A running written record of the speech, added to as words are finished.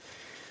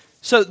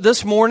So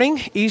this morning,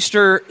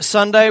 Easter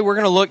Sunday, we're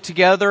going to look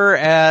together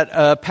at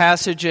a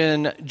passage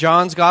in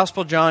John's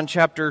Gospel, John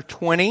chapter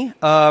 20,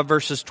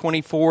 verses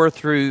 24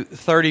 through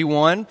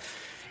 31.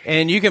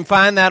 And you can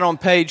find that on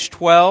page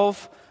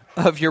 12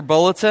 of your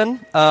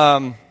bulletin.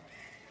 I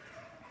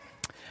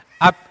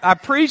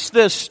preached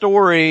this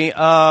story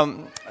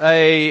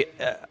a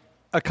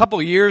couple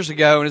years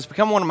ago, and it's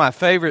become one of my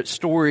favorite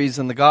stories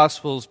in the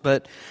Gospels,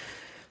 but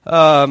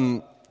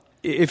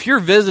if you're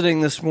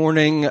visiting this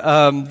morning,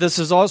 this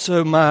is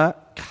also my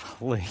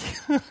colleague.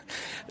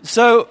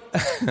 So,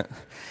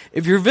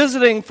 if you're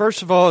visiting,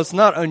 first of all, it's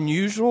not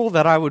unusual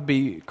that I would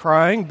be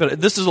crying, but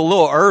this is a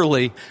little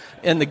early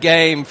in the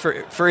game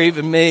for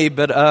even me.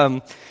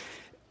 But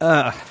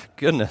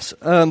goodness,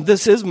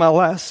 this is my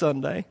last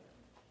Sunday,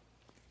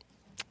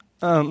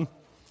 and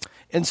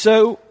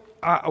so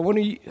I want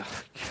to.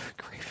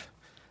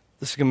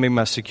 This is going to be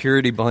my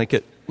security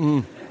blanket.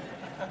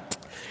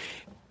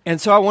 And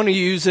so I want to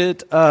use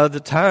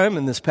the time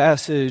in this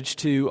passage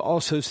to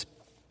also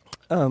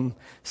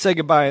say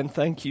goodbye and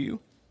thank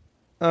you.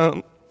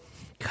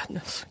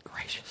 Goodness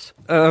gracious.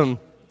 And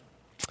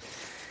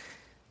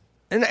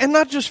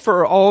not just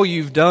for all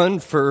you've done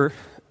for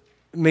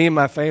me and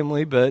my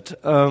family, but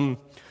for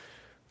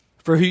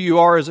who you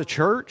are as a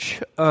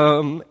church,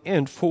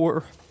 and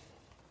for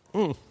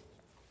who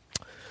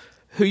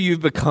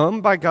you've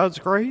become by God's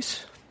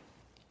grace.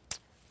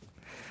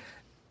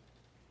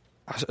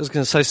 I was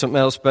going to say something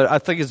else, but I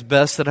think it's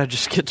best that I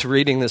just get to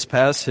reading this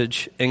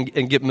passage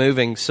and get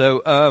moving.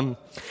 So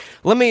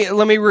let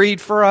me read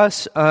for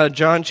us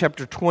John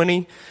chapter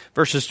 20,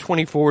 verses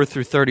 24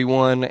 through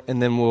 31,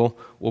 and then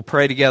we'll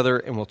pray together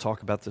and we'll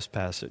talk about this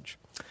passage.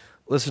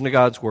 Listen to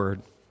God's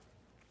word.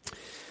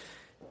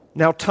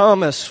 Now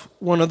Thomas,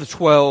 one of the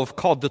 12,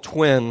 called the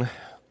twin,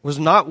 was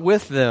not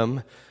with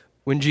them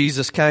when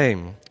Jesus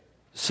came.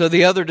 So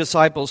the other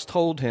disciples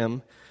told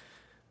him,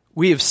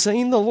 "We have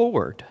seen the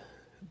Lord."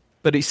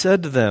 But he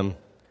said to them,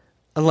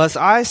 "Unless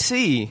I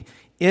see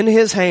in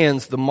his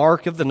hands the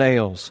mark of the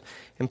nails,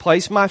 and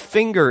place my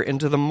finger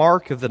into the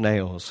mark of the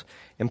nails,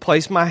 and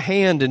place my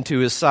hand into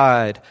his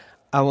side,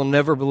 I will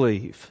never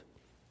believe."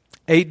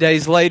 8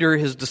 days later,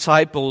 his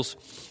disciples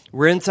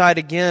were inside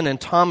again, and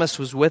Thomas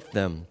was with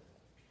them.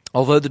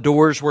 Although the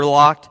doors were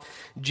locked,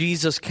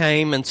 Jesus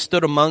came and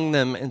stood among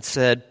them and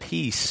said,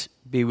 "Peace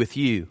be with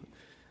you."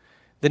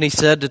 Then he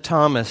said to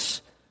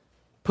Thomas,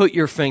 "Put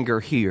your finger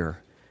here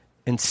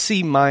and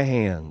see my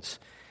hands,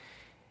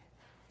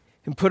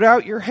 and put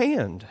out your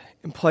hand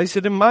and place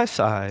it in my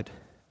side.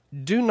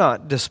 Do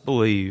not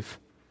disbelieve,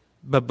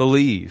 but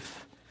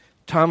believe."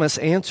 Thomas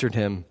answered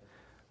him,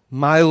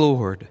 "My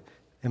Lord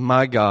and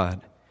my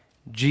God."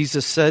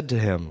 Jesus said to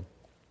him,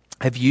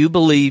 "Have you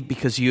believed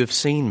because you have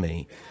seen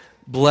me?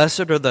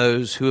 Blessed are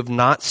those who have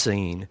not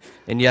seen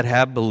and yet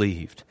have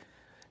believed."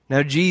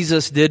 Now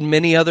Jesus did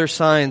many other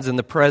signs in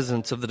the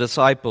presence of the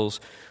disciples,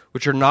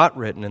 which are not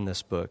written in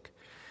this book.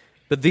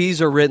 But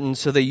these are written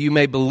so that you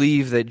may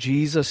believe that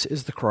Jesus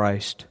is the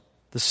Christ,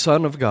 the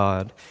Son of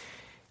God,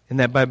 and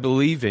that by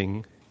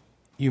believing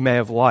you may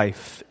have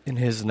life in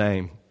his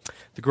name.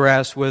 The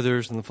grass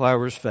withers and the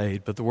flowers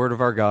fade, but the word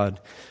of our God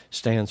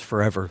stands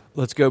forever.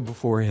 Let's go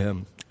before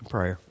him in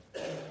prayer.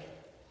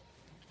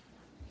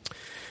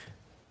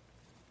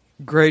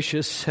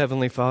 Gracious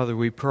Heavenly Father,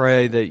 we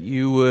pray that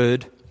you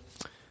would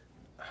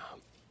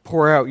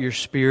pour out your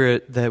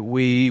Spirit,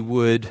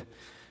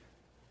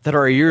 that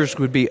our ears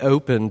would be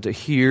open to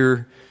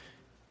hear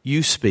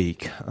you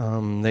speak,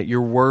 that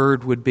your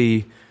word would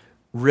be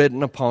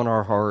written upon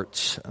our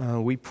hearts.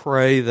 We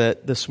pray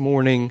that this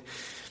morning,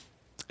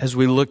 as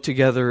we look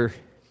together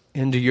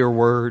into your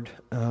word,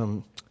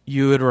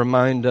 you would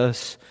remind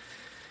us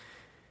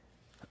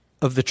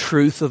of the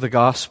truth of the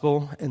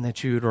gospel, and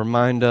that you would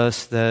remind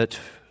us that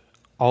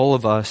all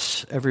of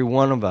us, every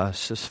one of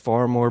us, is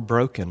far more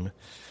broken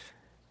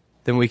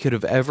than we could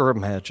have ever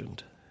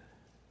imagined.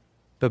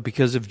 But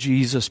because of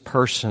Jesus'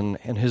 person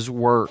and his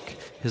work,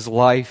 his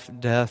life,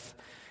 death,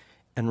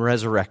 and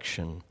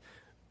resurrection,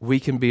 we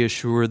can be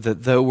assured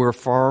that though we're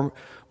far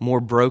more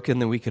broken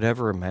than we could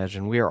ever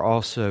imagine, we are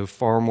also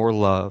far more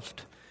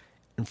loved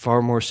and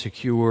far more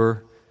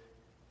secure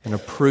and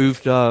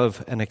approved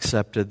of and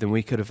accepted than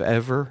we could have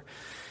ever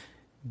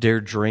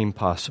dared dream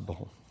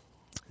possible.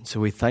 And so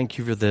we thank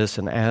you for this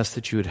and ask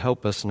that you would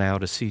help us now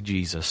to see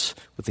Jesus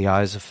with the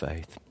eyes of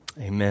faith.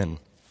 Amen.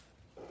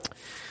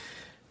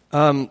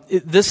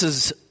 This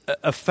is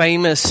a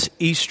famous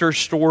Easter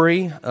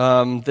story,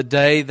 the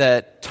day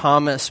that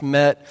Thomas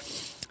met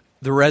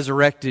the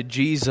resurrected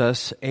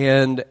Jesus,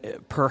 and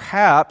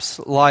perhaps,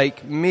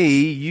 like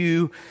me,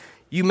 you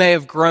may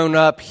have grown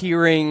up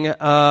hearing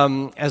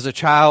as a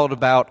child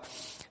about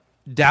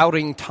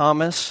doubting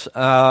Thomas,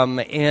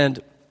 and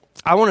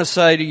I want to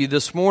say to you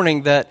this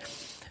morning that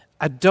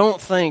I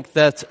don't think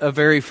that's a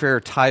very fair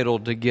title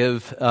to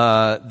give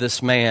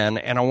this man,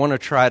 and I want to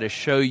try to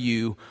show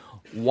you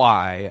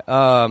why.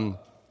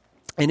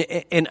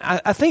 And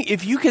I think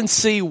if you can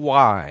see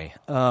why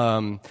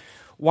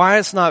why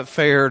it's not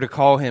fair to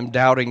call him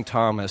Doubting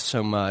Thomas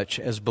so much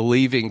as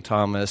Believing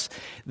Thomas,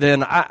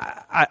 then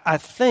I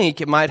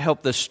think it might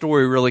help this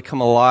story really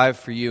come alive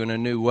for you in a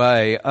new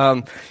way.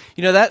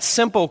 That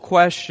simple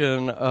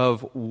question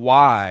of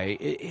why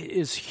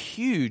is a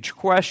huge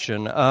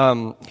question,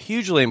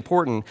 hugely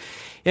important.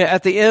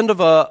 At the end of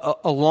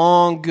a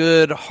long,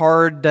 good,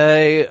 hard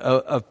day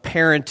of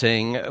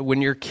parenting,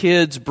 when your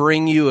kids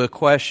bring you a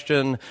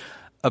question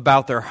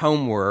about their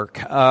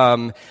homework,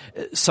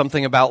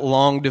 something about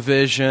long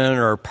division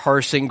or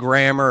parsing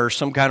grammar or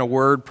some kind of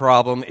word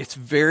problem, it's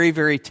very,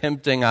 very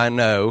tempting, I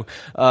know,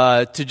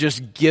 to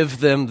just give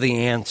them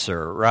the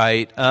answer,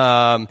 right?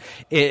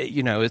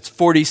 It's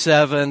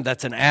 47,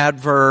 that's an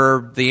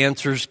adverb, the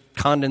answer's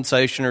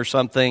condensation or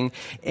something,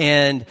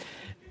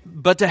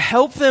 but to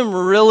help them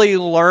really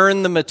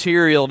learn the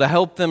material, to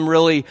help them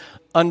really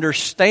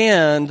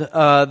understand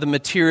the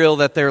material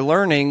that they're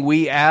learning,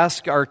 we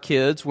ask our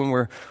kids when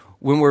we're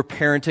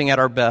parenting at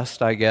our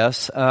best, I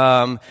guess,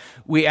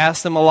 we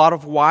ask them a lot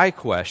of why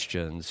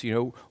questions.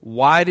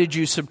 Why did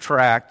you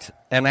subtract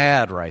an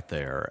add right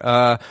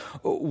there?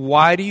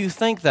 Why do you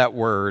think that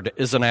word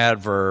is an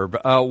adverb?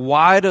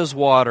 Why does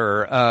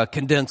water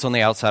condense on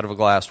the outside of a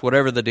glass?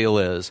 Whatever the deal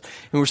is.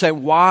 And we're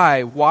saying,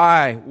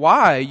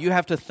 why? You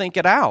have to think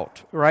it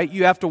out, right?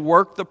 You have to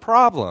work the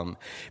problem.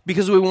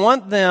 Because we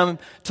want them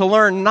to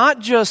learn not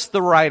just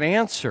the right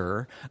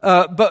answer,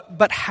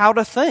 but how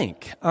to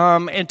think.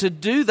 And to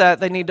do that,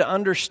 they need to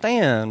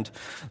understand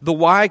the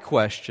why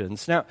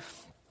questions. Now,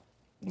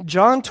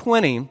 John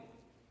 20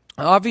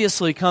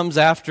 obviously comes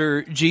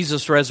after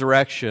Jesus'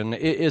 resurrection.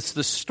 It's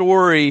the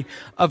story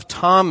of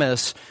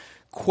Thomas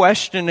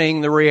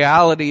questioning the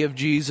reality of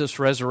Jesus'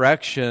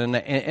 resurrection,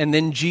 and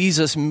then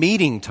Jesus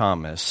meeting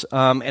Thomas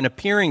and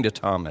appearing to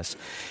Thomas.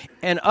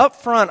 And up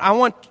front, I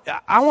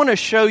want to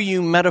show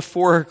you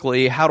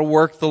metaphorically how to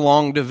work the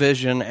long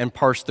division and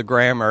parse the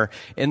grammar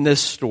in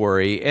this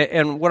story.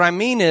 And what I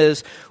mean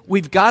is,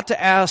 we've got to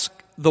ask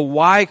the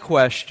why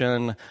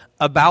question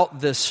about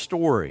this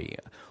story.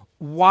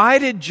 Why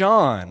did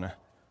John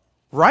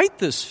write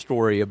this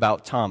story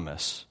about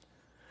Thomas?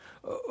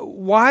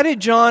 Why did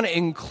John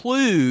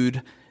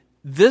include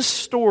this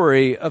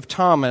story of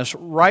Thomas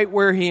right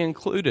where he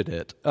included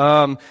it?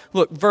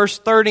 Look, verse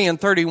 30 and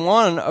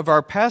 31 of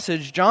our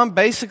passage, John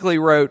basically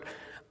wrote,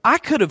 I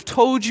could have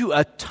told you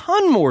a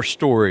ton more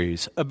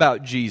stories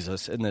about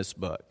Jesus in this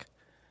book.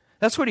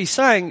 That's what he's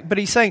saying,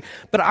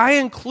 but I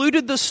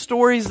included the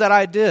stories that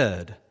I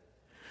did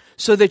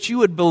so that you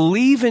would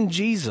believe in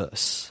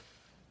Jesus,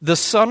 the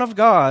Son of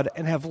God,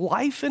 and have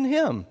life in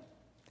Him.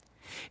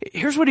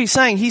 Here's what he's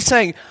saying. He's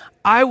saying,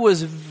 I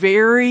was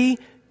very,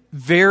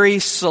 very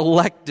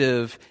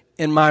selective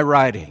in my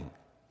writing.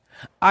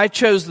 I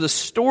chose the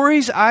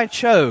stories I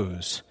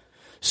chose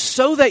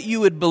so that you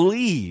would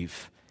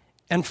believe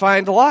and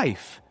find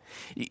life.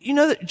 You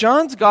know that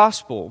John's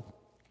Gospel,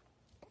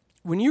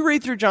 when you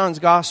read through John's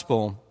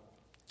Gospel,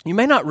 you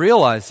may not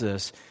realize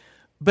this,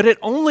 but it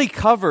only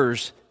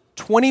covers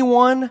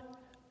 21,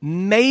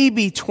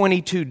 maybe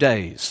 22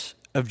 days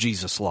of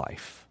Jesus'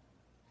 life.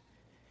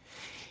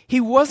 He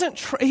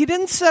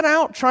didn't set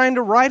out trying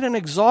to write an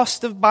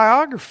exhaustive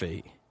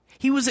biography.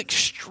 He was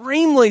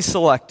extremely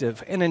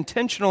selective and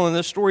intentional in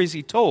the stories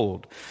he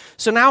told.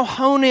 So now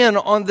hone in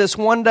on this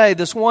one day,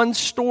 this one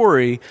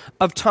story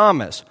of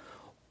Thomas.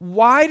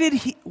 Why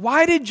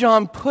did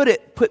John put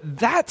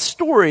that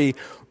story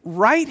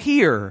right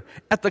here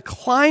at the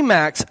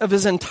climax of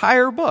his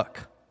entire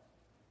book?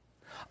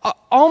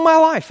 All my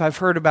life I've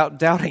heard about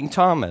Doubting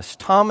Thomas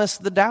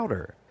the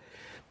doubter.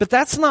 But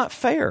that's not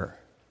fair,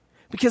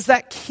 because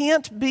that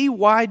can't be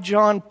why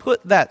John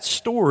put that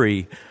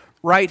story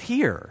right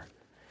here.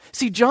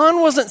 See, John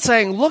wasn't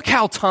saying, look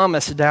how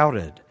Thomas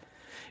doubted.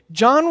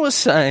 John was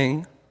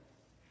saying,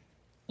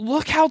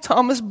 look how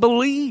Thomas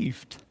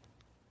believed.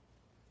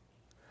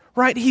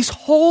 Right? He's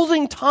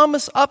holding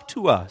Thomas up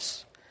to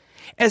us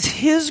as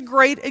his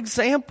great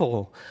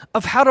example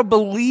of how to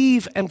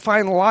believe and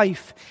find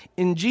life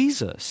in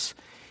Jesus.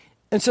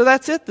 And so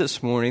that's it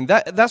this morning.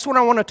 That's what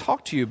I want to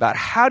talk to you about.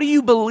 How do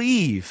you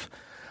believe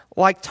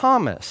like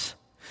Thomas?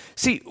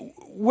 See,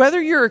 whether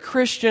you're a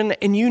Christian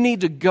and you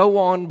need to go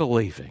on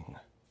believing,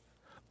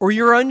 or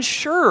you're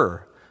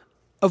unsure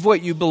of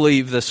what you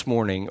believe this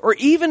morning, or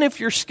even if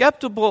you're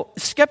skeptical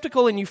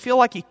and you feel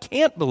like you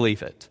can't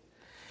believe it,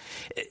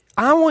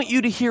 I want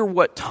you to hear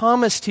what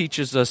Thomas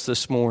teaches us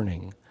this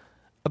morning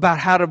about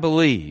how to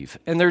believe.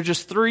 And there are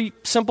just 3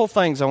 simple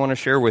things I want to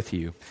share with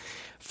you.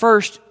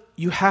 First,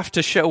 you have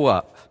to show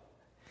up.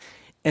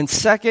 And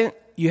second,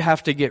 you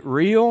have to get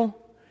real.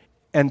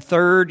 And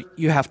third,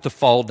 you have to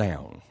fall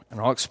down. And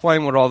I'll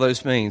explain what all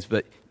those means.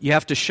 But you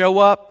have to show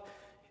up,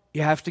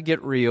 you have to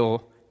get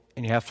real,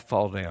 and you have to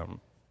fall down.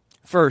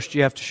 First,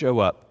 you have to show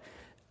up.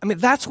 I mean,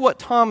 that's what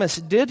Thomas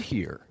did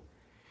here.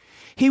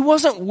 He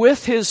wasn't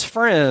with his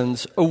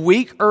friends a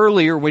week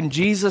earlier when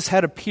Jesus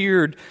had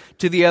appeared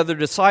to the other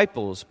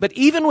disciples. But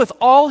even with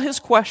all his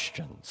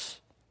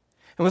questions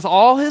and with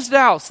all his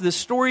doubts, this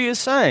story is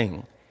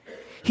saying,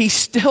 he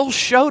still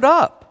showed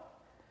up.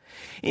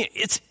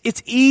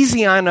 It's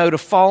easy, I know, to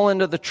fall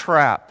into the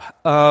trap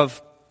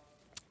of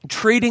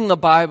treating the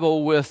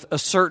Bible with a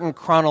certain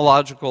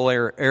chronological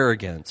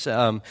arrogance.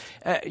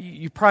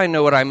 You probably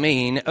know what I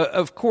mean.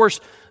 Of course,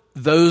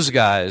 those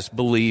guys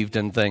believed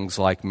in things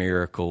like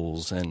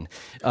miracles and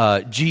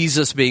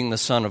Jesus being the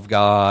Son of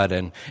God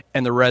and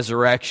the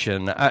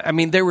resurrection. I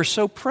mean, they were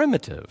so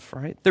primitive,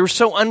 right? They were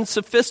so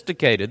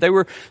unsophisticated. They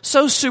were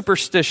so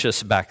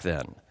superstitious back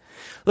then.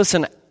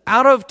 Listen,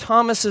 out of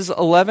Thomas's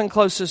 11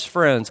 closest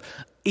friends,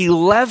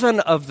 11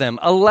 of them,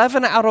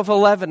 11 out of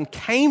 11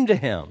 came to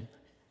him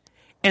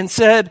and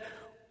said,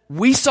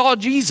 "We saw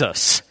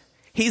Jesus.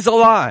 He's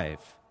alive."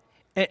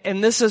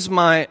 And this is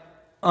my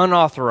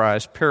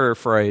unauthorized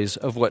paraphrase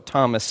of what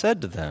Thomas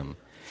said to them.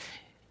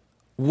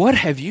 "What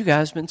have you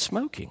guys been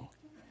smoking?"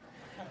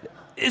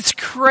 It's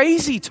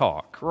crazy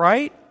talk,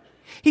 right?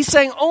 He's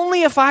saying,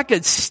 only if I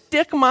could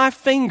stick my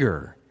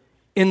finger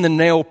in the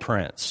nail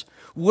prints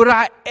would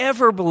I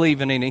ever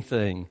believe in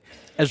anything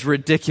as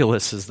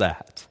ridiculous as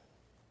that.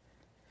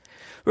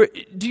 But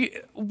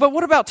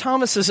what about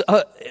Thomas's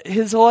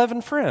his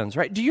 11 friends,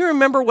 right? Do you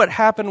remember what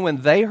happened when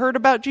they heard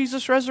about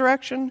Jesus'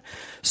 resurrection?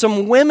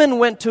 Some women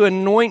went to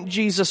anoint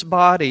Jesus'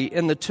 body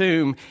in the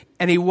tomb,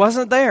 and he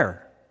wasn't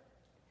there.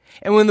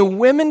 And when the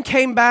women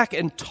came back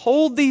and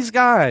told these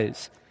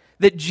guys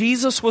that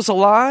Jesus was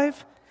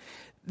alive,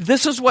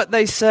 this is what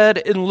they said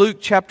in Luke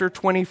chapter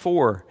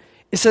 24.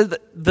 It said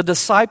that the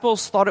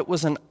disciples thought it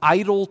was an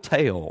idle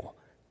tale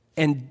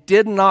and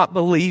did not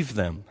believe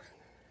them.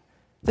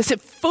 They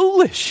said,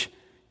 "Foolish,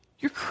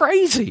 you're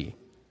crazy."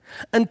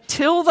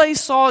 Until they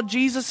saw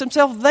Jesus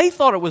himself, they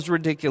thought it was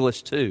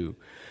ridiculous too.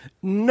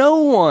 No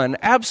one,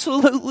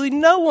 absolutely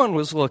no one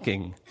was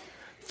looking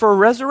for a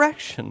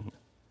resurrection.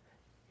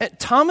 And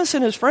Thomas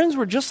and his friends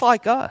were just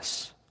like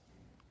us.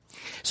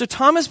 So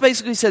Thomas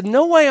basically said,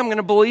 "No way I'm going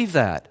to believe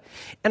that."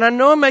 And I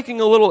know I'm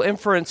making a little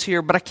inference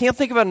here, but I can't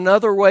think of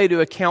another way to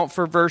account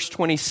for verse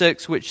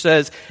 26, which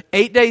says,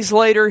 8 days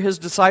later, his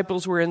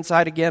disciples were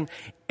inside again,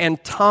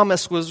 and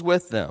Thomas was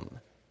with them.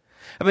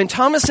 I mean,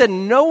 Thomas said,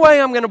 "No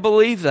way I'm going to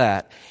believe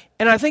that."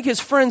 And I think his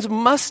friends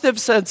must have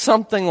said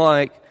something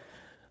like,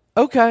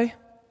 "Okay,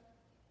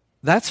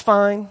 that's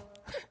fine,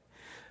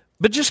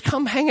 but just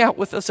come hang out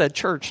with us at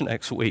church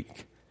next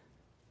week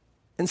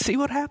and see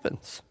what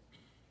happens."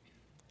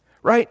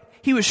 Right?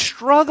 He was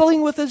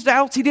struggling with his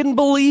doubts. He didn't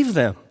believe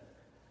them.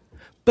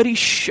 But he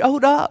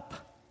showed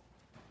up.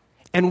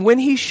 And when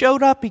he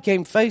showed up, he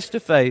came face to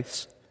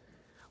face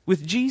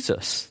with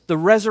Jesus, the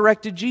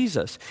resurrected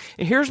Jesus.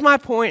 And here's my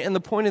point and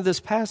the point of this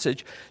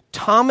passage.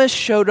 Thomas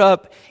showed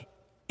up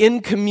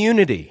in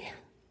community.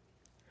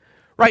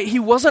 Right? He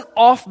wasn't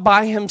off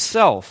by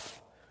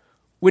himself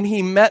when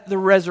he met the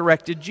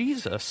resurrected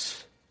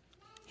Jesus.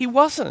 He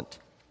wasn't.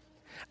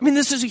 I mean,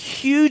 this is a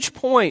huge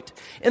point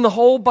in the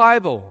whole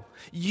Bible.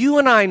 You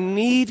and I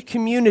need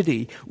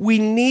community. We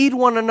need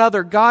one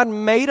another. God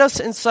made us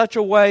in such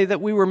a way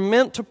that we were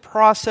meant to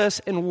process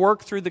and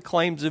work through the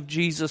claims of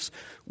Jesus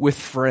with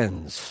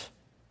friends,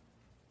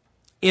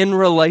 in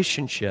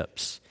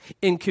relationships,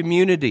 in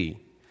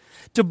community.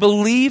 To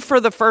believe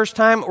for the first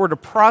time or to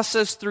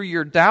process through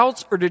your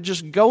doubts or to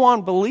just go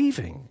on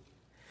believing.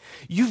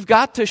 You've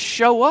got to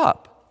show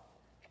up.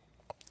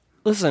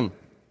 Listen,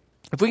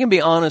 if we can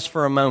be honest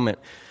for a moment,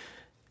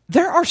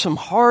 there are some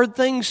hard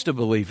things to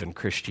believe in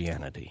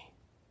Christianity.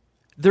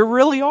 There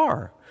really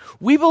are.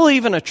 We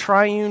believe in a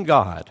triune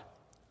God.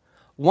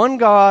 One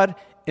God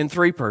in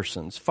three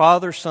persons,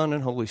 Father, Son,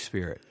 and Holy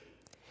Spirit.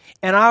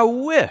 And I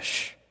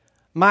wish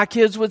my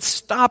kids would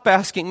stop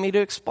asking me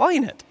to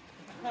explain it.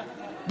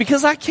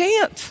 Because I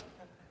can't.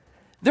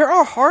 There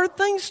are hard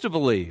things to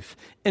believe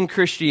in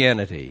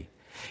Christianity.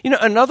 You know,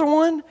 another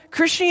one,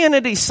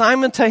 Christianity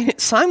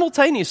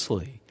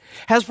simultaneously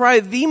has probably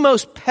the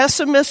most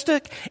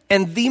pessimistic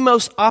and the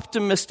most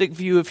optimistic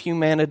view of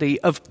humanity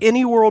of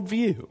any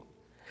worldview.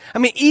 I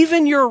mean,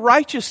 even your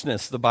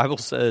righteousness, the Bible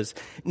says,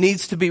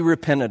 needs to be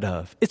repented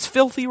of. It's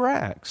filthy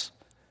rags.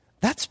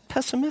 That's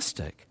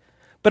pessimistic.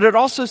 But it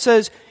also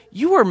says,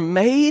 you are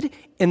made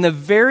in the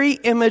very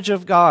image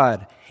of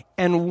God,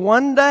 and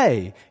one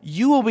day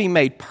you will be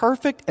made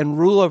perfect and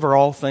rule over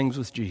all things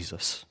with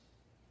Jesus.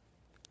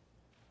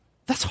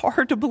 That's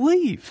hard to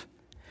believe.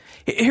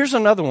 Here's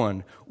another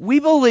one. We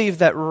believe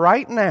that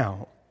right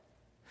now,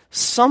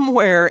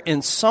 somewhere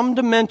in some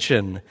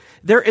dimension,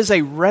 there is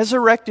a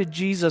resurrected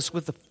Jesus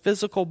with a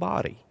physical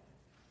body.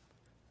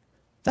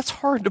 That's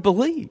hard to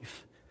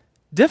believe.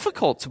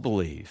 Difficult to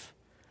believe,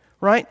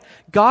 right?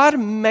 God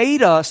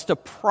made us to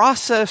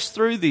process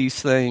through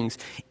these things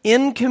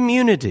in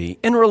community,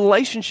 in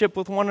relationship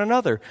with one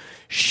another.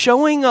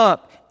 Showing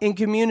up in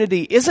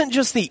community isn't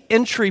just the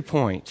entry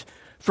point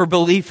for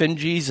belief in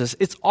Jesus.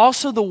 It's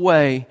also the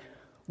way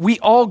we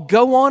all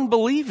go on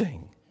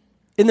believing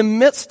in the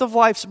midst of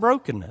life's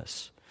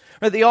brokenness.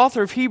 Right, the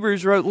author of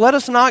Hebrews wrote, "Let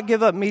us not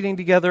give up meeting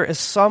together as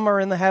some are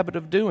in the habit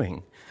of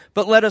doing,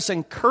 but let us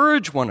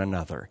encourage one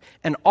another,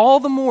 and all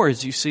the more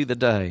as you see the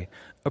day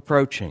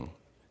approaching."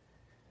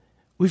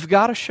 We've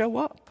got to show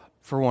up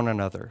for one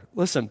another.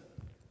 Listen,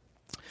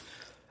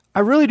 I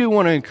really do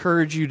want to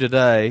encourage you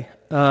today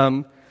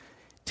to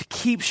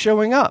keep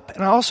showing up.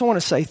 And I also want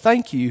to say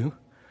thank you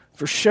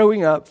for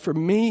showing up for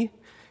me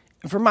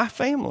and for my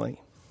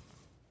family.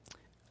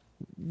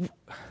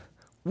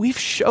 We've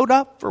showed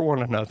up for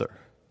one another.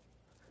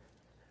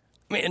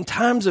 I mean, in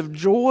times of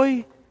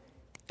joy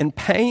and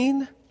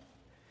pain,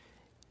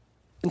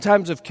 in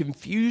times of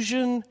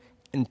confusion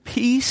and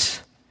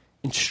peace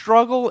and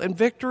struggle and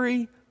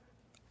victory,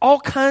 all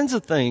kinds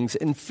of things,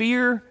 in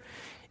fear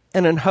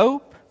and in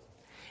hope.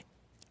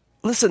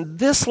 Listen,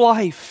 this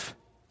life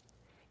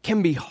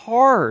can be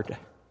hard.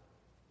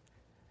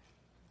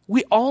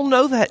 We all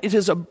know that. It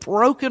is a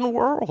broken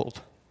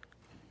world.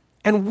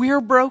 And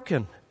we're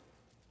broken.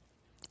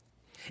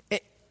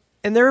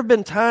 And there have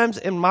been times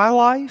in my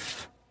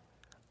life,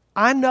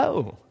 I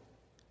know,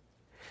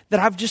 that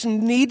I've just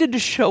needed to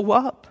show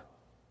up.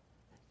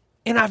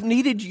 And I've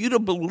needed you to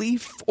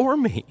believe for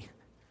me.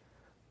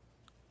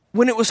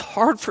 When it was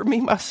hard for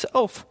me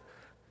myself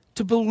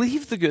to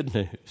believe the good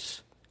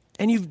news.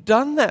 And you've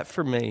done that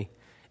for me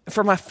and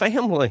for my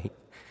family.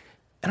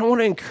 And I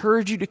want to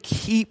encourage you to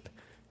keep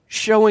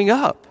showing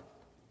up,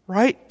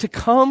 right? To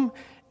come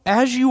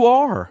as you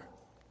are.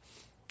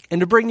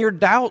 And to bring your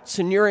doubts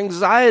and your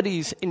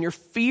anxieties and your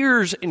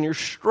fears and your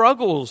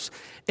struggles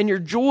and your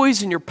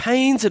joys and your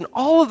pains and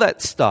all of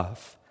that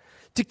stuff.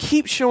 To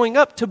keep showing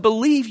up, to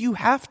believe you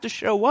have to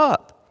show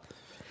up.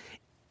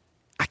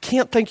 I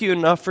can't thank you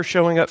enough for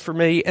showing up for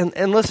me.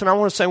 And listen, I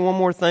want to say one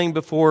more thing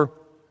before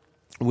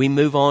we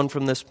move on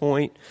from this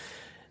point.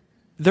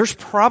 There's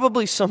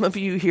probably some of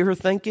you here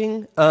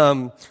thinking,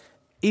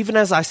 even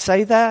as I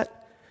say that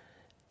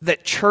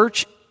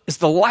church is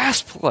the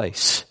last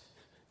place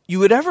you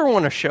would ever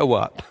want to show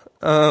up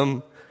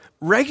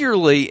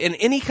regularly in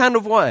any kind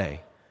of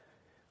way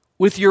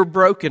with your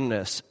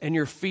brokenness and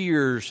your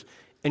fears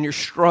and your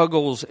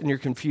struggles and your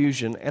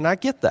confusion. And I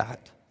get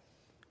that.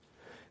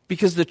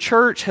 Because the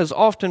church has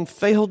often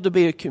failed to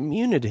be a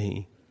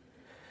community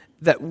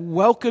that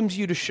welcomes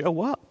you to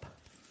show up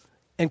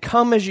and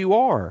come as you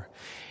are.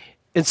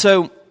 And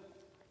so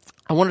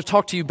I want to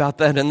talk to you about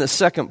that in the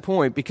second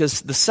point,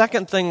 because the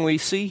second thing we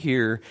see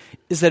here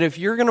is that if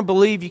you're going to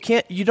believe,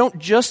 you don't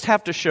just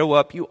have to show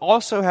up, you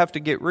also have to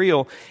get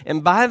real.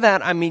 And by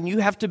that, I mean you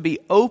have to be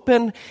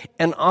open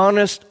and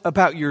honest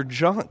about your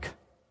junk,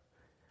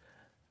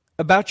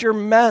 about your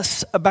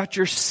mess, about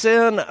your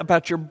sin,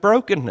 about your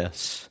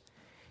brokenness.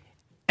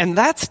 And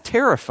that's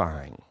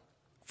terrifying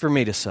for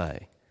me to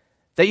say,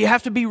 that you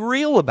have to be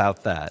real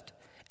about that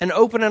and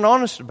open and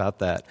honest about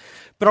that.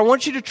 But I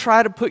want you to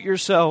try to put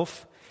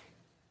yourself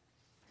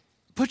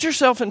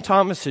in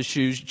Thomas's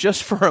shoes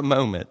just for a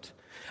moment.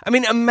 I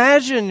mean,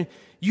 imagine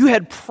you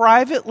had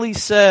privately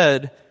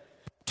said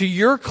to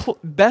your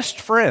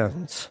best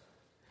friends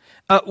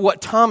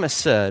what Thomas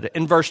said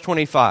in verse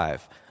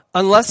 25.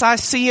 Unless I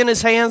see in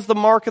his hands the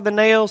mark of the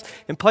nails,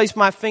 and place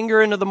my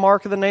finger into the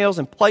mark of the nails,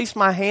 and place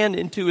my hand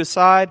into his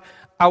side,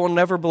 I will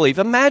never believe.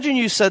 Imagine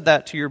you said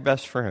that to your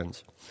best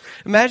friends.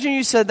 Imagine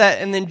you said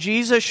that, and then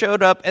Jesus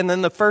showed up, and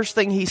then the first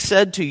thing he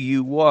said to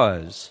you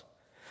was,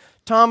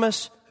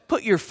 Thomas,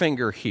 put your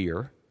finger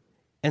here,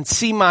 and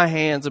see my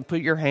hands, and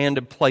put your hand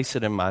and place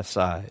it in my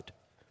side.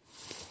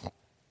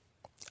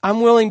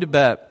 I'm willing to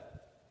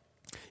bet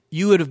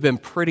you would have been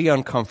pretty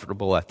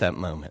uncomfortable at that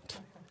moment.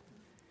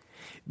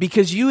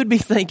 Because you would be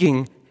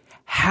thinking,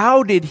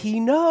 how did he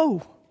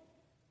know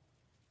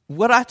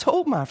what I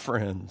told my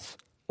friends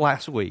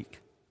last week?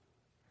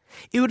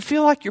 It would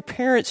feel like your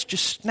parents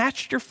just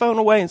snatched your phone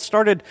away and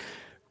started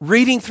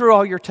reading through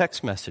all your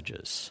text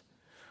messages.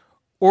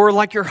 Or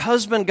like your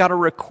husband got a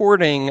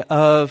recording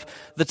of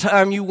the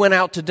time you went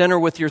out to dinner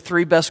with your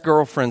 3 best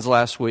girlfriends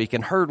last week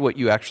and heard what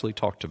you actually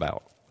talked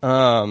about.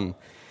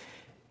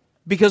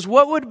 Because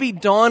what would be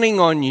dawning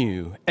on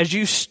you as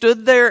you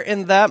stood there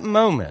in that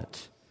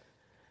moment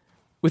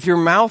with your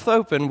mouth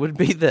open would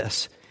be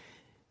this: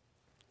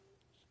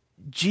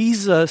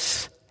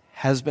 Jesus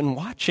has been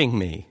watching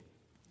me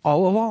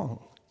all along.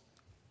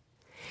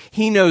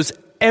 He knows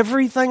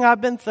everything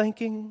I've been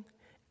thinking,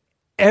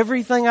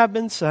 everything I've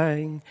been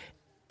saying,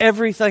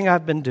 everything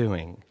I've been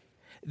doing.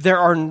 There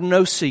are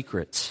no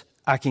secrets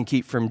I can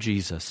keep from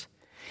Jesus.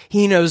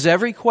 He knows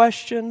every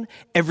question,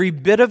 every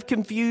bit of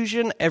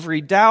confusion,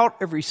 every doubt,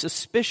 every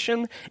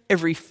suspicion,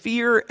 every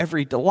fear,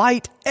 every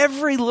delight,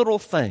 every little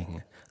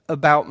thing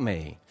about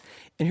me.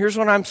 And here's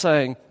what I'm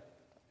saying.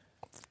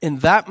 In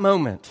that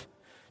moment,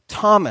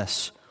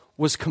 Thomas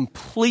was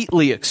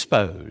completely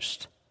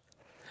exposed.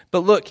 But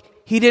look,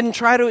 he didn't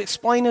try to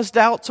explain his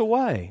doubts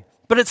away.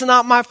 But it's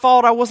not my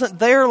fault. I wasn't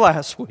there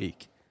last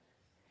week.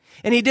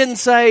 And he didn't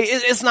say,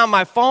 it's not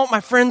my fault.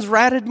 My friends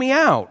ratted me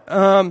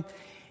out.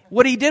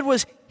 What he did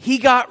was he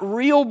got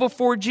real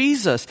before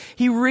Jesus.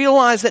 He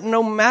realized that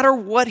no matter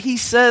what he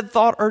said,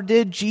 thought, or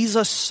did,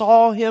 Jesus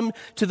saw him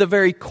to the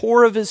very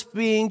core of his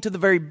being, to the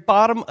very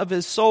bottom of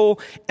his soul.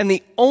 And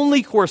the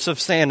only course of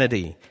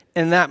sanity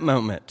in that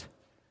moment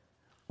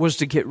was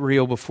to get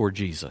real before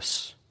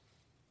Jesus.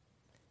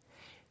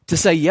 To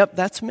say, yep,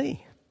 that's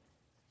me.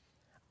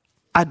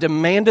 I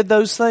demanded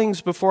those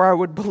things before I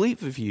would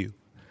believe of you.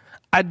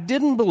 I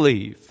didn't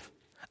believe.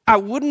 I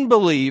wouldn't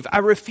believe. I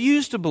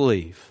refused to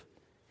believe.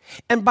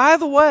 And by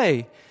the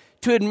way,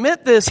 to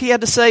admit this, he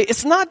had to say,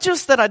 it's not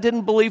just that I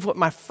didn't believe what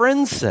my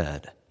friends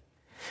said,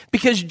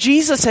 because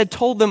Jesus had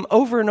told them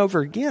over and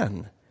over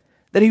again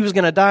that he was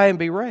going to die and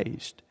be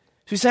raised.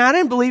 So he's saying, I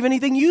didn't believe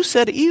anything you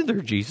said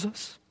either,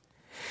 Jesus.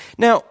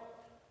 Now,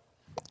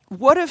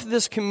 what if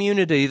this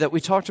community that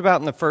we talked about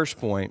in the first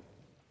point,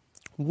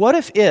 what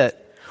if it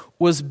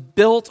was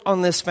built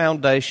on this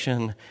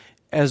foundation,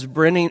 as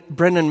Brennan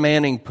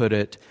Manning put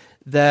it,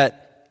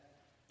 that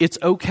it's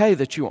okay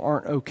that you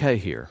aren't okay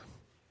here?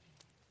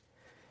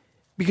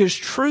 Because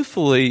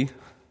truthfully,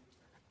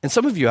 and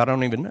some of you I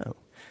don't even know,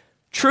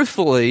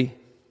 truthfully,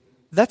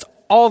 that's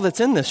all that's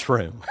in this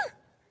room,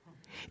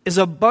 is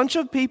a bunch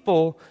of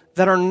people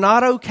that are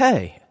not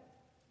okay,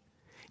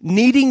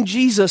 needing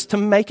Jesus to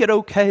make it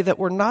okay that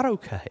we're not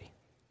okay.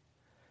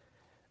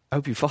 I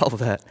hope you follow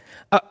that.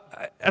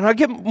 And I'll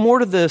get more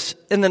to this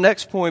in the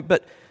next point,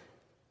 but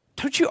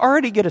don't you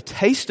already get a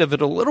taste of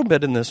it a little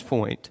bit in this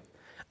point?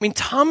 I mean,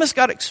 Thomas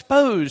got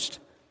exposed,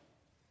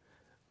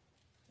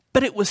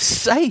 but it was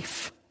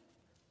safe.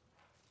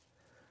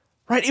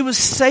 Right? It was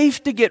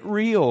safe to get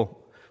real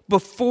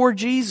before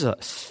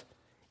Jesus.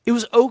 It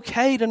was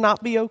okay to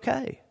not be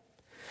okay.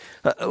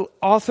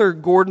 Author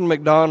Gordon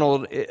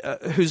MacDonald,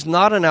 who's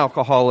not an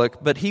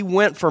alcoholic, but he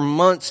went for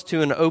months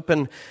to an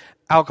open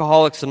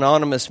Alcoholics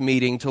Anonymous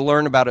meeting to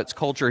learn about its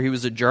culture. He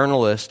was a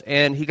journalist,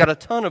 and he got a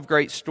ton of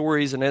great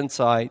stories and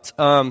insights.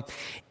 And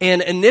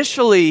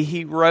initially,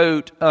 he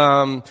wrote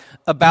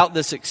about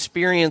this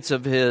experience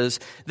of his,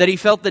 that he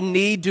felt the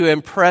need to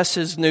impress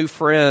his new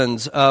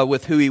friends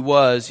with who he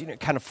was,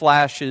 kind of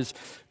flash his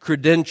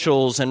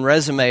credentials and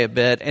resume a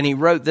bit. And he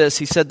wrote this.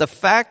 He said, the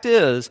fact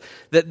is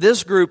that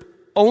this group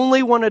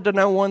only wanted to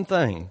know one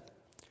thing.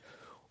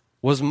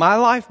 Was my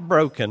life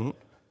broken,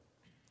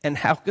 and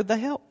how could they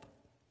help?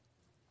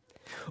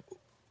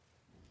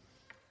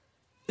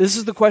 This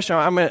is the question.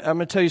 I'm going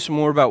to tell you some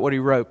more about what he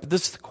wrote, but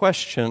this is the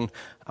question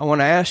I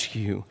want to ask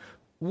you.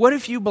 What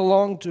if you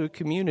belonged to a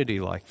community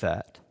like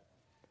that,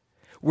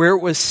 where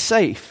it was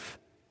safe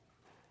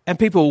and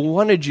people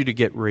wanted you to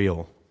get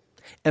real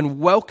and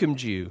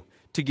welcomed you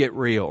to get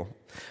real?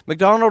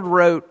 MacDonald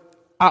wrote,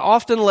 I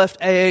often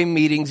left AA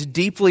meetings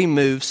deeply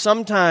moved,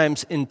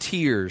 sometimes in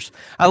tears.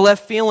 I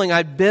left feeling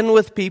I'd been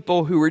with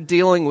people who were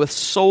dealing with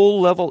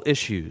soul-level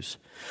issues.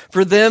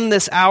 For them,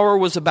 this hour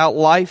was about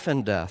life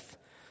and death.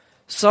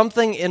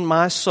 Something in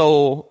my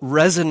soul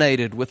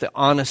resonated with the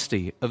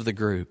honesty of the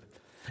group.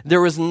 There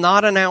was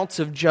not an ounce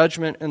of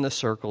judgment in the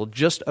circle,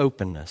 just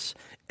openness.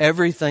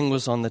 Everything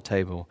was on the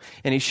table.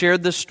 And he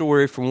shared this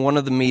story from one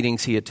of the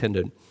meetings he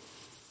attended.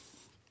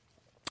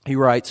 He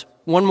writes,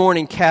 one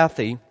morning,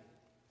 Kathy,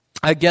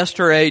 I guessed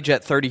her age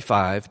at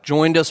 35,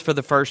 joined us for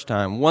the first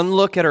time. One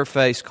look at her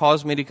face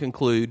caused me to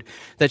conclude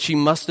that she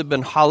must have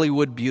been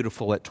Hollywood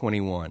beautiful at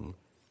 21.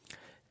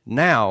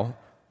 Now,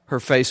 her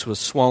face was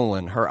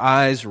swollen, her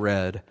eyes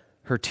red,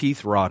 her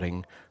teeth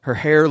rotting. Her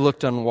hair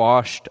looked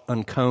unwashed,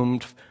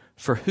 uncombed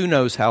for who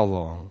knows how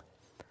long.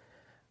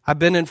 I've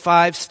been in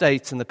 5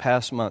 states in the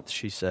past month,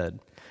 she said.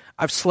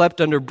 I've slept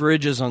under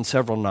bridges on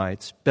several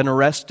nights, been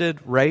arrested,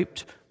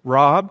 raped,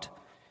 robbed,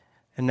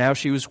 and now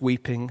she was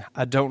weeping.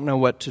 I don't know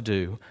what to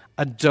do.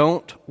 I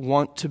don't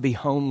want to be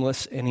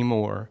homeless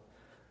anymore.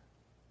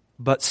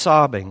 But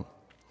sobbing,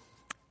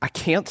 I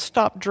can't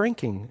stop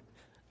drinking.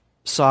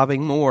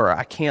 Sobbing more,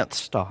 I can't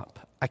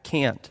stop. I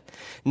can't.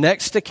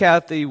 Next to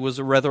Kathy was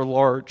a rather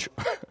large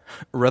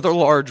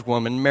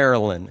woman,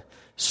 Marilyn,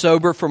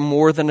 sober for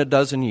more than a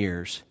dozen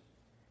years.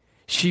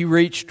 She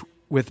reached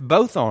with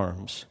both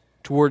arms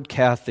toward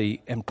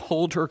Kathy and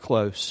pulled her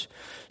close.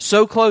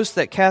 So close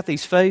that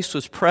Kathy's face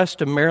was pressed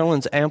to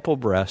Marilyn's ample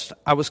breast.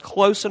 I was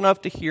close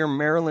enough to hear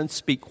Marilyn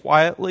speak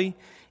quietly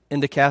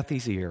into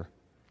Kathy's ear.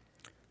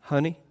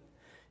 Honey,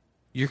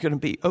 you're going to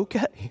be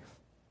okay.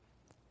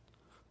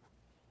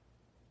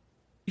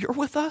 You're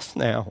with us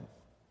now.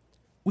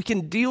 We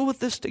can deal with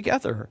this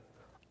together.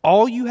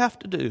 All you have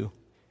to do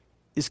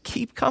is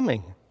keep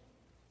coming.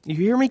 You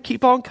hear me?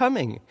 Keep on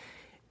coming.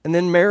 And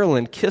then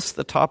Marilyn kissed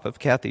the top of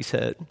Kathy's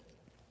head.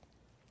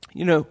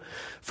 You know,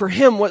 for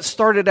him, what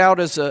started out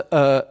as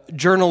a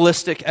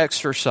journalistic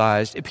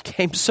exercise, it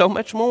became so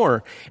much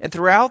more. And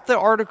throughout the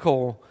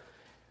article,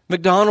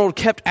 MacDonald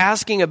kept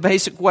asking a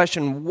basic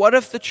question: what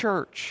if the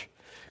church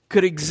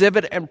could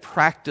exhibit and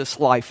practice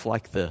life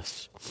like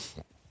this?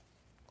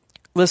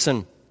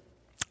 Listen,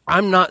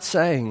 I'm not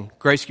saying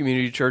Grace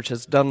Community Church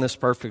has done this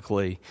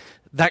perfectly.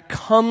 That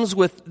comes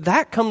with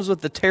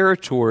the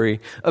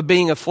territory of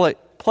being a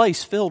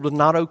place filled with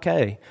not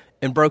okay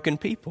and broken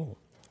people,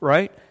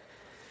 right?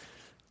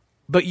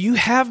 But you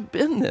have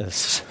been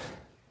this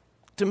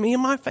to me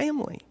and my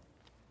family.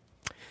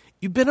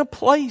 You've been a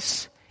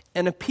place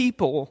and a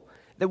people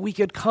that we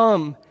could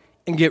come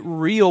and get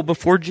real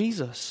before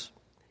Jesus.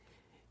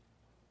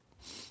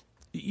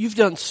 You've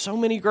done so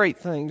many great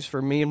things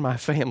for me and my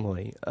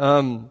family.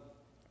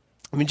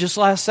 Just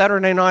last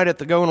Saturday night at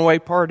the going away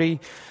party,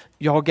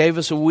 y'all gave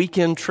us a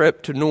weekend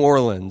trip to New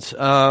Orleans.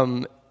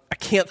 I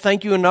can't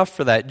thank you enough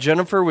for that.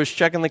 Jennifer was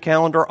checking the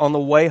calendar on the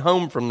way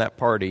home from that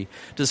party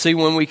to see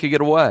when we could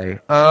get away.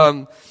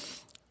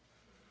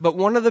 But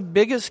one of the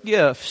biggest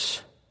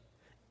gifts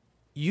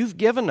you've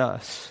given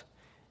us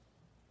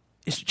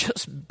is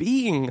just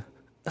being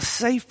a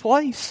safe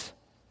place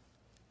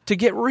to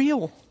get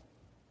real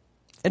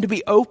and to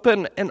be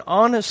open and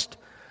honest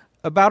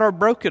about our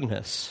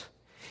brokenness.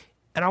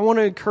 And I want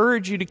to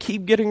encourage you to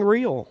keep getting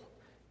real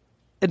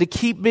and to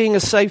keep being a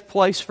safe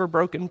place for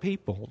broken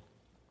people.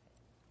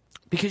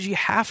 Because you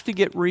have to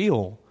get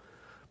real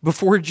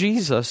before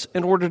Jesus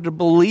in order to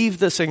believe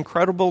this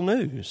incredible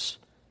news.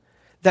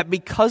 That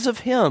because of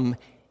Him,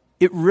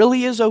 it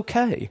really is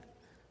okay.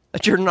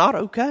 That you're not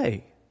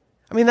okay.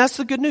 I mean, that's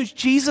the good news.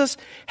 Jesus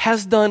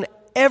has done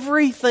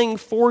everything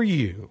for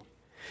you.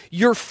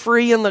 You're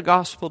free in the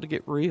gospel to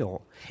get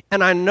real.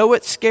 And I know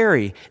it's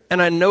scary,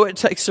 and I know it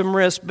takes some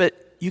risk,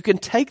 but you can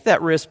take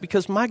that risk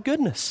because, my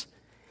goodness,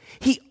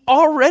 He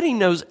already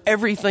knows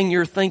everything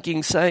you're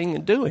thinking, saying,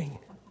 and doing.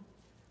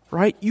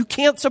 Right? You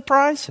can't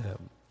surprise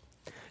Him.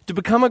 To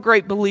become a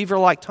great believer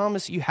like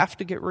Thomas, you have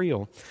to get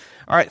real.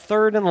 All right,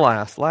 third and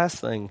last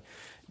thing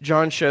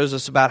John shows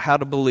us about how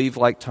to believe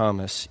like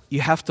Thomas. You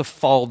have to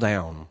fall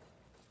down.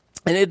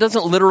 And it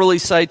doesn't literally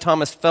say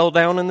Thomas fell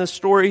down in this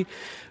story,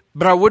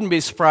 but I wouldn't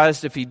be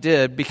surprised if he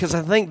did, because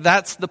I think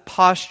that's the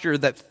posture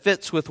that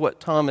fits with what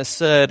Thomas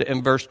said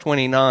in verse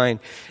 29.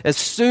 As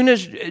soon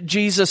as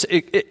Jesus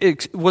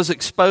was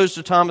exposed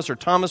to Thomas, or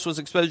Thomas was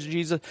exposed to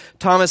Jesus,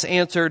 Thomas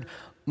answered,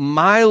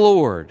 "My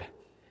Lord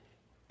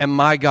and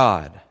my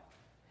God."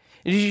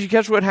 Did you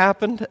catch what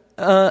happened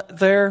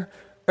there?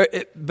 Or,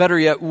 better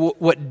yet,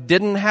 what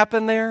didn't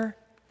happen there?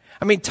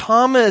 I mean,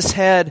 Thomas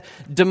had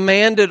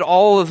demanded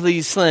all of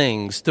these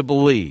things to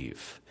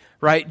believe,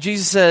 right?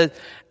 Jesus said,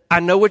 "I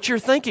know what you're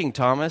thinking,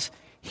 Thomas.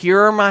 Here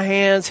are my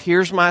hands,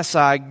 here's my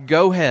side,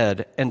 go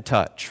ahead and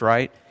touch,"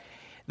 right?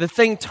 The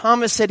thing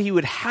Thomas said he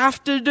would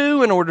have to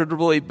do in order to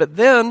believe, but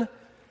then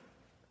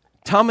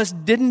Thomas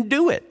didn't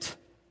do it,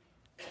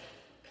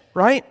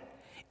 right?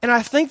 And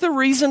I think the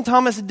reason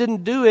Thomas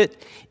didn't do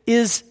it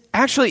is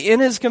actually in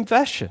his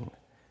confession,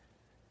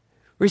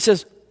 where he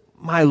says,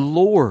 "My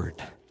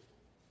Lord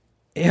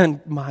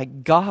and my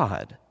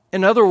God."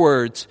 In other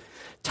words,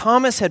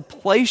 Thomas had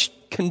placed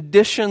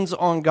conditions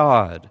on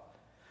God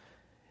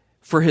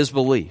for his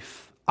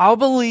belief. I'll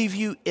believe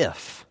you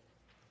if.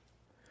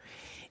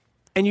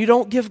 And you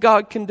don't give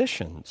God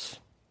conditions.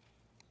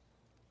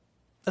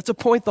 That's a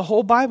point the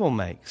whole Bible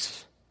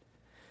makes.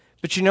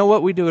 But you know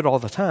what? We do it all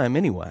the time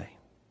anyway.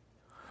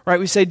 Right?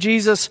 We say,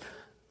 "Jesus,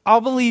 I'll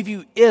believe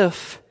you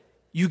if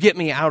you get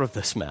me out of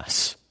this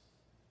mess.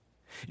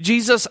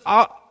 Jesus,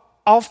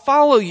 I'll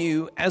follow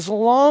you as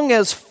long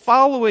as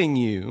following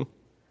you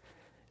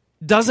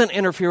doesn't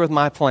interfere with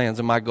my plans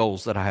and my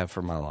goals that I have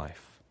for my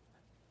life.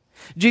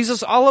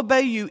 Jesus, I'll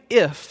obey you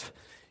if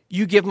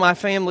you give my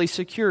family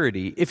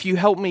security, if you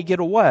help me get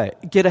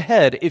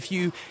ahead, if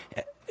you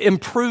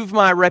improve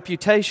my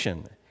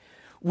reputation."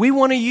 We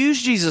want to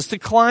use Jesus to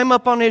climb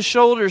up on His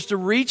shoulders to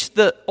reach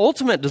the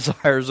ultimate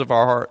desires of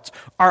our hearts,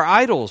 our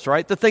idols,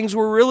 right? The things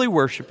we're really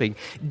worshiping.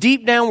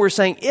 Deep down we're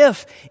saying,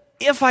 if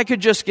I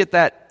could just get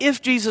that,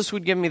 if Jesus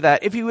would give me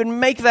that, if He would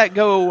make that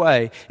go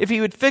away, if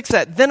He would fix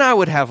that, then I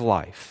would have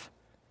life.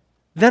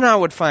 Then I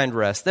would find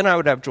rest. Then I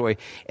would have joy.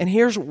 And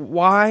here's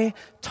why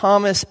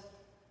Thomas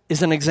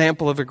is an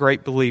example of a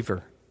great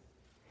believer.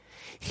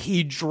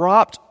 He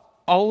dropped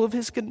all of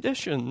his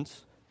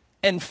conditions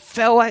and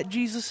fell at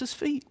Jesus'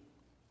 feet.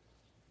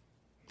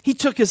 He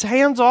took his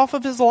hands off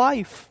of his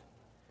life.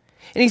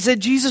 And he said,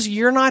 "Jesus,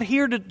 you're not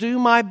here to do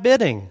my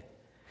bidding.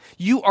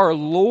 You are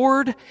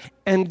Lord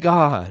and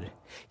God,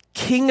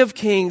 King of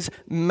kings,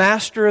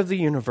 Master of the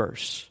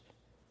universe."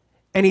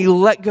 And he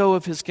let go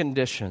of his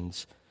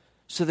conditions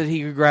so that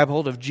he could grab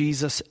hold of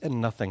Jesus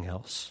and nothing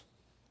else.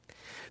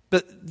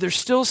 But there's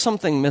still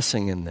something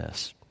missing in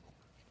this.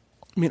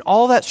 I mean,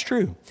 all that's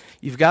true.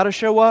 You've got to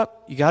show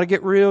up. You got to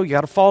get real. You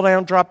got to fall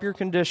down, drop your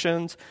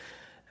conditions.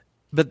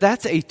 But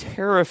that's a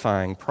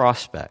terrifying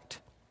prospect.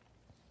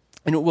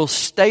 And it will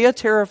stay a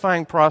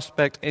terrifying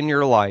prospect in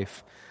your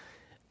life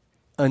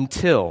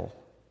until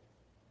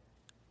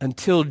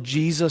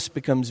Jesus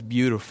becomes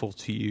beautiful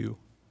to you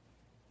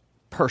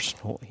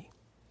personally.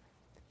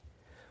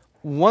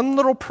 One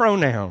little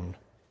pronoun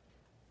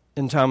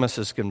in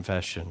Thomas's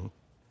confession,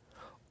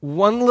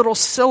 one little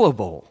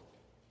syllable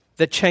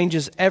that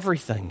changes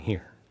everything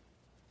here.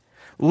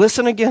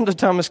 Listen again to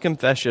Thomas'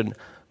 confession,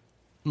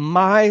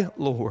 "My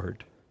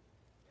Lord,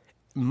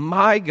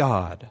 my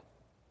God."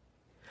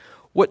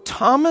 What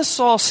Thomas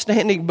saw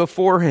standing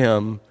before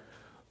him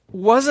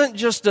wasn't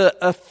just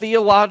a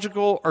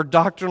theological or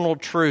doctrinal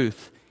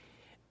truth.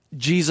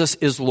 Jesus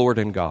is Lord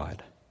and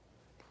God.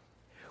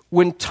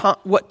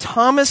 What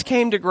Thomas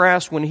came to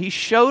grasp when he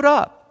showed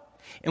up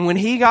and when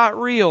he got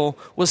real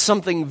was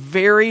something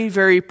very,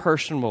 very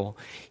personal.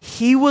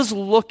 He was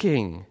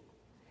looking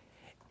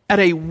at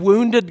a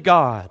wounded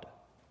God,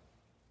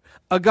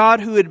 a God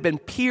who had been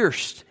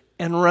pierced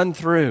and run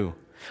through,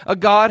 a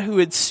God who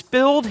had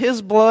spilled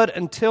His blood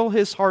until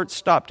His heart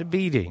stopped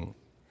beating,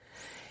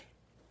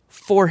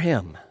 for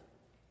him.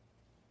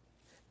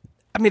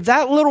 I mean,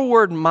 that little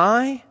word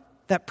my,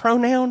 that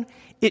pronoun,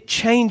 it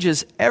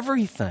changes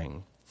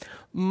everything.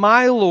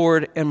 My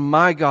Lord and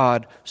my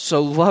God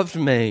so loved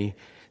me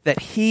that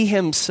he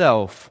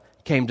himself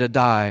came to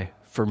die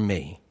for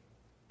me.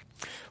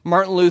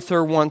 Martin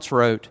Luther once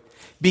wrote,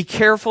 "Be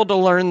careful to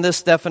learn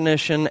this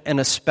definition and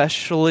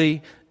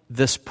especially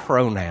this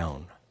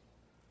pronoun.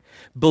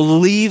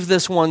 Believe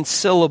this one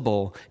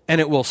syllable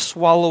and it will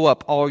swallow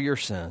up all your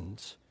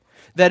sins.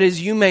 That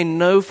is, you may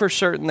know for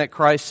certain that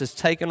Christ has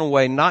taken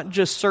away not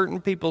just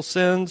certain people's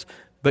sins,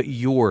 but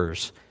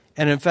yours,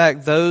 and in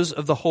fact those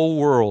of the whole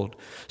world.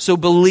 So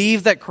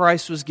believe that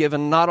Christ was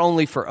given not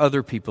only for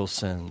other people's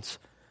sins,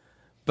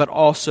 but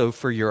also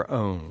for your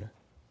own."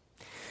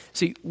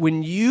 See,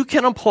 when you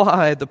can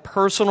apply the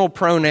personal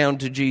pronoun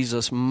to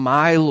Jesus,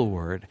 my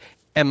Lord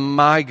and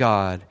my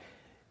God,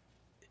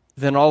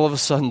 then all of a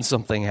sudden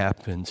something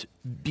happens.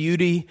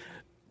 Beauty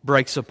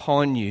breaks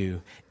upon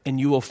you, and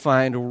you will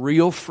find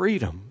real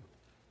freedom.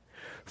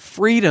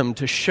 Freedom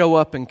to show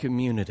up in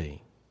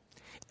community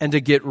and to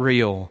get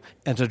real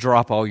and to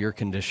drop all your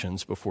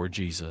conditions before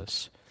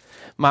Jesus.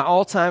 My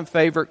all-time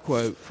favorite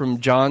quote from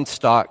John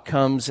Stott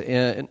comes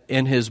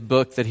in his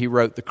book that he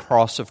wrote, The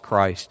Cross of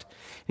Christ.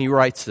 He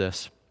writes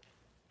this: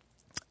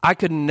 "I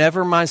could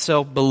never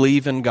myself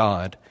believe in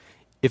God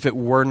if it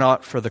were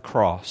not for the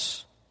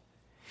cross.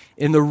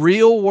 In the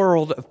real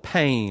world of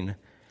pain,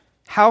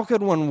 how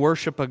could one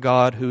worship a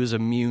God who is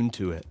immune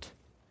to it?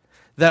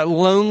 That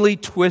lonely,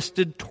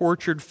 twisted,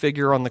 tortured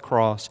figure on the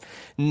cross,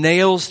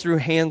 nails through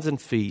hands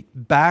and feet,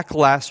 back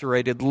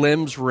lacerated,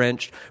 limbs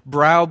wrenched,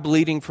 brow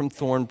bleeding from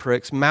thorn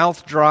pricks,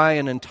 mouth dry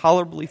and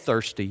intolerably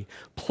thirsty,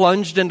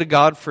 plunged into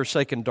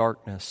God-forsaken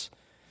darkness."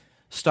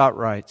 Stott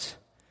writes,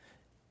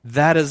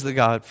 "That is the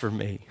God for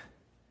me.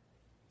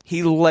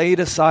 He laid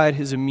aside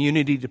his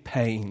immunity to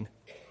pain.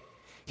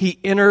 He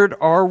entered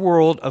our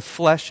world of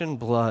flesh and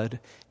blood,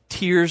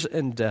 tears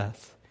and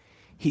death.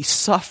 He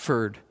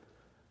suffered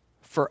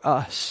for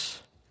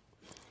us."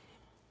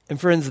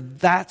 And friends,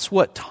 that's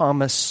what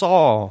Thomas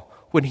saw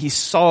when he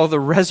saw the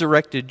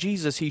resurrected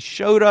Jesus. He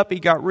showed up, he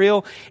got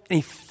real, and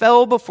he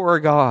fell before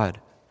a God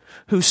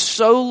who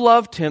so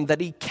loved him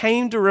that he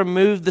came to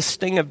remove the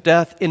sting of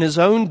death in his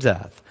own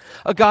death.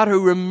 A God who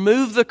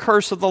removed the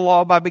curse of the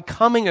law by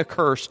becoming a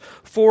curse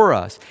for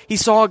us. He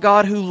saw a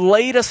God who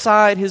laid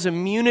aside his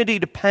immunity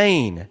to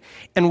pain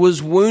and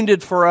was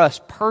wounded for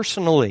us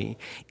personally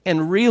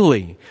and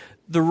really.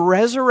 The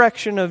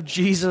resurrection of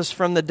Jesus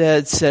from the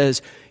dead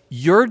says,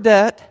 your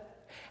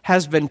debt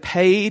has been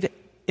paid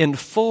in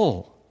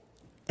full,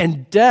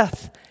 and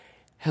death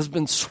has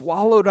been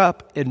swallowed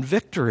up in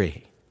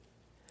victory.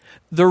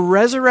 The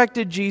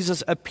resurrected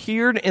Jesus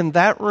appeared in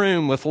that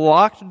room with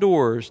locked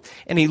doors,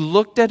 and he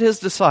looked at his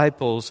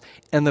disciples,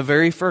 and the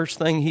very first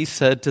thing he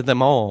said to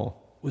them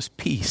all was,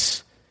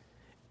 "Peace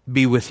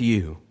be with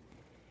you."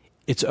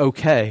 It's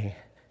okay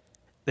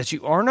that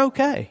you aren't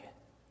okay,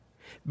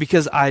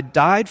 because I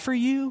died for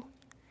you,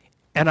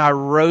 and I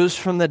rose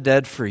from the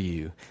dead for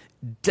you.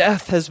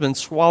 Death has been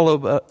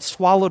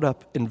swallowed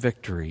up in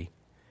victory,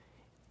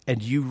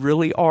 and you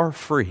really are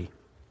free.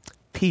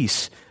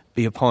 Peace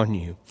be upon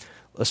you.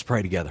 Let's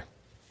pray together.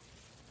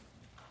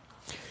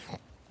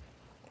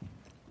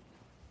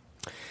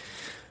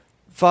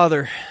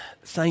 Father,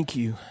 thank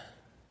you.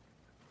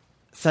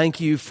 Thank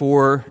you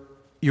for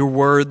your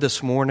word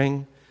this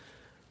morning.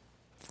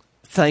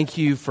 Thank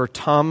you for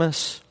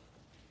Thomas,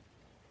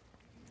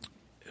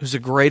 who's a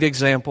great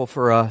example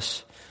for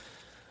us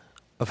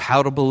of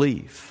how to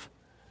believe,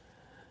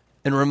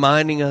 and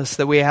reminding us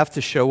that we have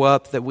to show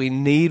up, that we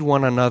need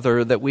one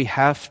another, that we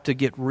have to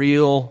get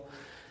real,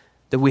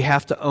 that we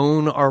have to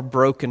own our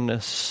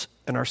brokenness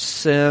and our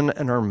sin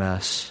and our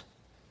mess.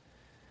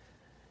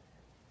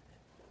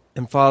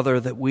 And Father,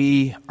 that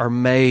we are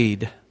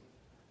made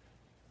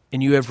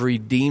and you have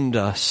redeemed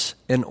us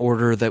in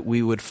order that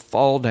we would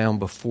fall down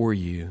before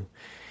you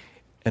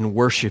and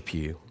worship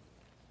you.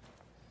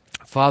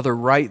 Father,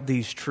 write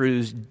these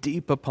truths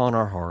deep upon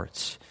our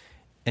hearts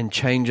and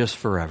change us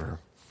forever.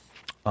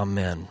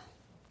 Amen.